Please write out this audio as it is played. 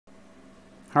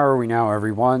How are we now,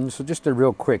 everyone? So just a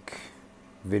real quick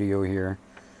video here.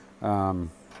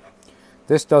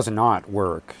 This does not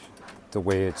work the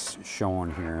way it's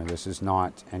shown here. This is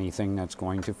not anything that's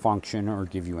going to function or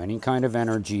give you any kind of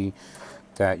energy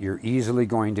that you're easily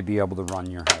going to be able to run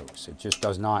your house. It just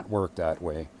does not work that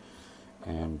way.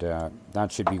 And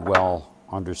that should be well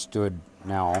understood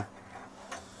now.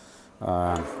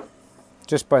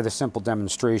 Just by the simple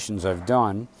demonstrations I've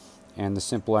done and the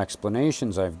simple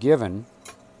explanations I've given,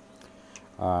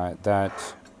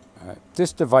 that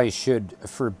this device should,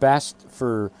 for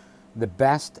the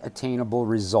best attainable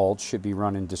results, should be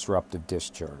run in disruptive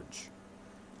discharge.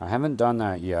 I haven't done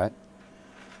that yet,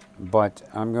 but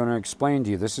I'm going to explain to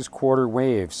you. This is quarter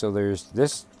wave, so there's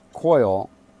this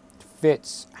coil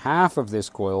fits, half of this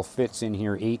coil fits in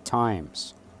here 8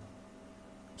 times.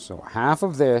 So half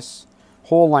of this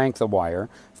whole length of wire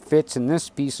fits in this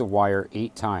piece of wire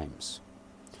 8 times.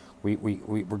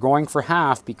 We're going for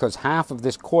half because half of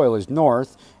this coil is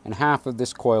north and half of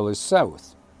this coil is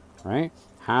south, right?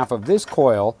 Half of this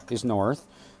coil is north,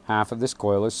 half of this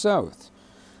coil is south.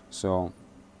 So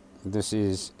this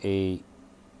is this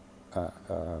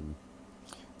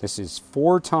is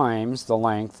 4 times the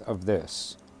length of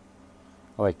this,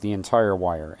 like the entire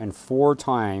wire, and 4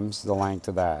 times the length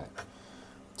of that.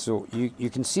 So you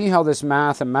can see how this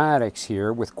mathematics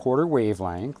here with quarter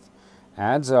wavelength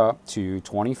adds up to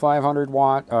 2500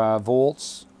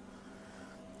 volts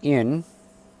in,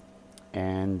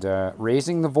 and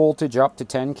raising the voltage up to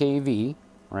 10 kV,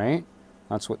 right?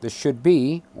 That's what this should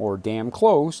be, or damn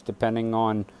close, depending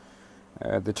on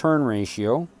the turn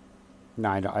ratio.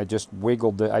 Now, I just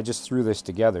wiggled it, I just threw this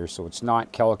together, so it's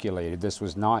not calculated. This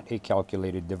was not a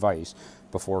calculated device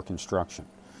before construction.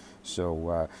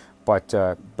 So,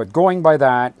 but going by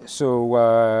that,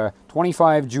 so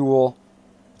 25 joule.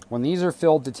 When these are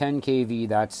filled to 10 kV,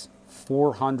 that's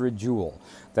 400 joule.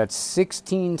 That's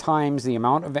 16 times the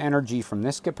amount of energy from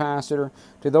this capacitor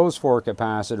to those 4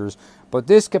 capacitors. But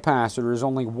this capacitor is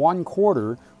only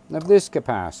 1/4 of this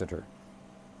capacitor.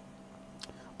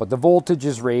 But the voltage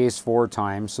is raised 4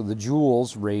 times, so the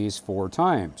joules raise 4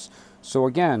 times. So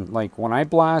again, like when I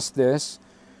blast this,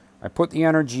 I put the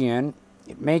energy in,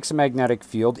 it makes a magnetic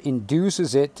field,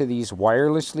 induces it to these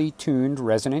wirelessly tuned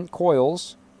resonant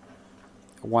coils.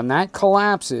 When that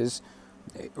collapses,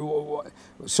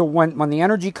 so when the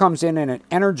energy comes in and it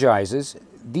energizes,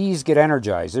 these get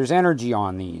energized. There's energy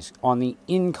on these, on the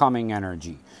incoming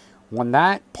energy. When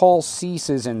that pulse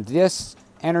ceases and this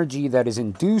energy that is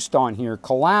induced on here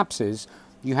collapses,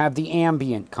 you have the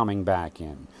ambient coming back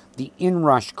in. The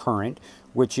inrush current,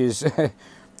 which is,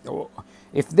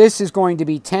 if this is going to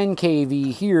be 10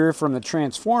 kV here from the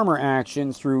transformer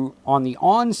action through on the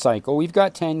on cycle, we've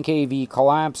got 10 kV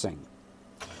collapsing.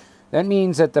 That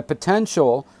means that the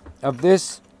potential of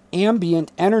this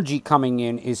ambient energy coming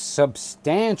in is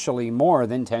substantially more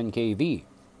than 10 kV.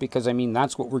 Because, I mean,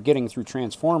 that's what we're getting through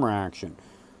transformer action.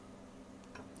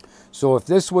 So if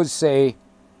this was, say,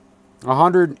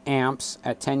 100 amps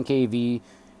at 10 kV,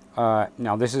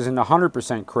 now this isn't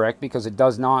 100% correct because it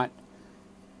does not,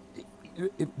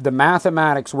 the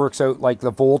mathematics works out like the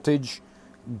voltage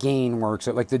gain works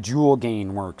out, like the joule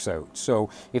gain works out. So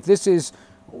if this is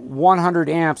 100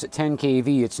 amps at 10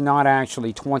 kV, it's not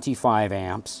actually 25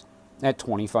 amps at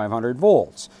 2500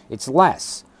 volts. It's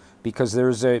less because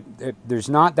there's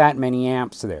not that many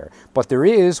amps there. But there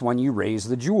is when you raise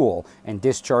the joule and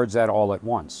discharge that all at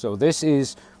once. So this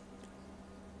is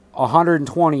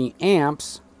 120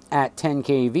 amps at 10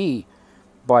 kV,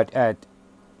 but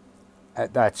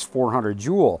that's 400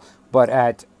 joule. But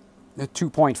at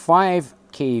 2.5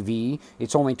 kV,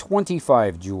 it's only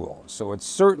 25 joule, so it's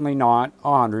certainly not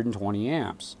 120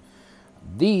 amps.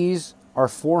 These are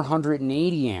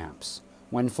 480 amps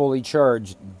when fully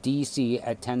charged DC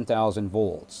at 10,000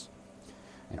 volts.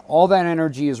 And all that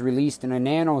energy is released in a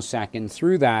nanosecond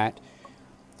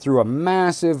through a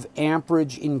massive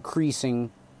amperage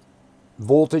increasing,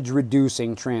 voltage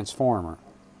reducing transformer.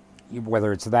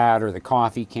 Whether it's that or the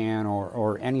coffee can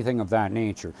or anything of that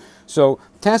nature. So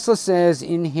Tesla says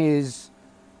in his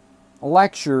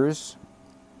lectures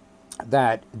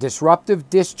that disruptive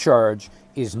discharge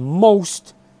is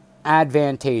most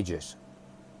advantageous.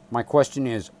 My question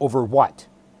is, over what?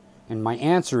 And my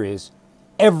answer is,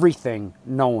 everything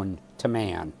known to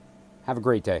man. Have a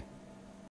great day.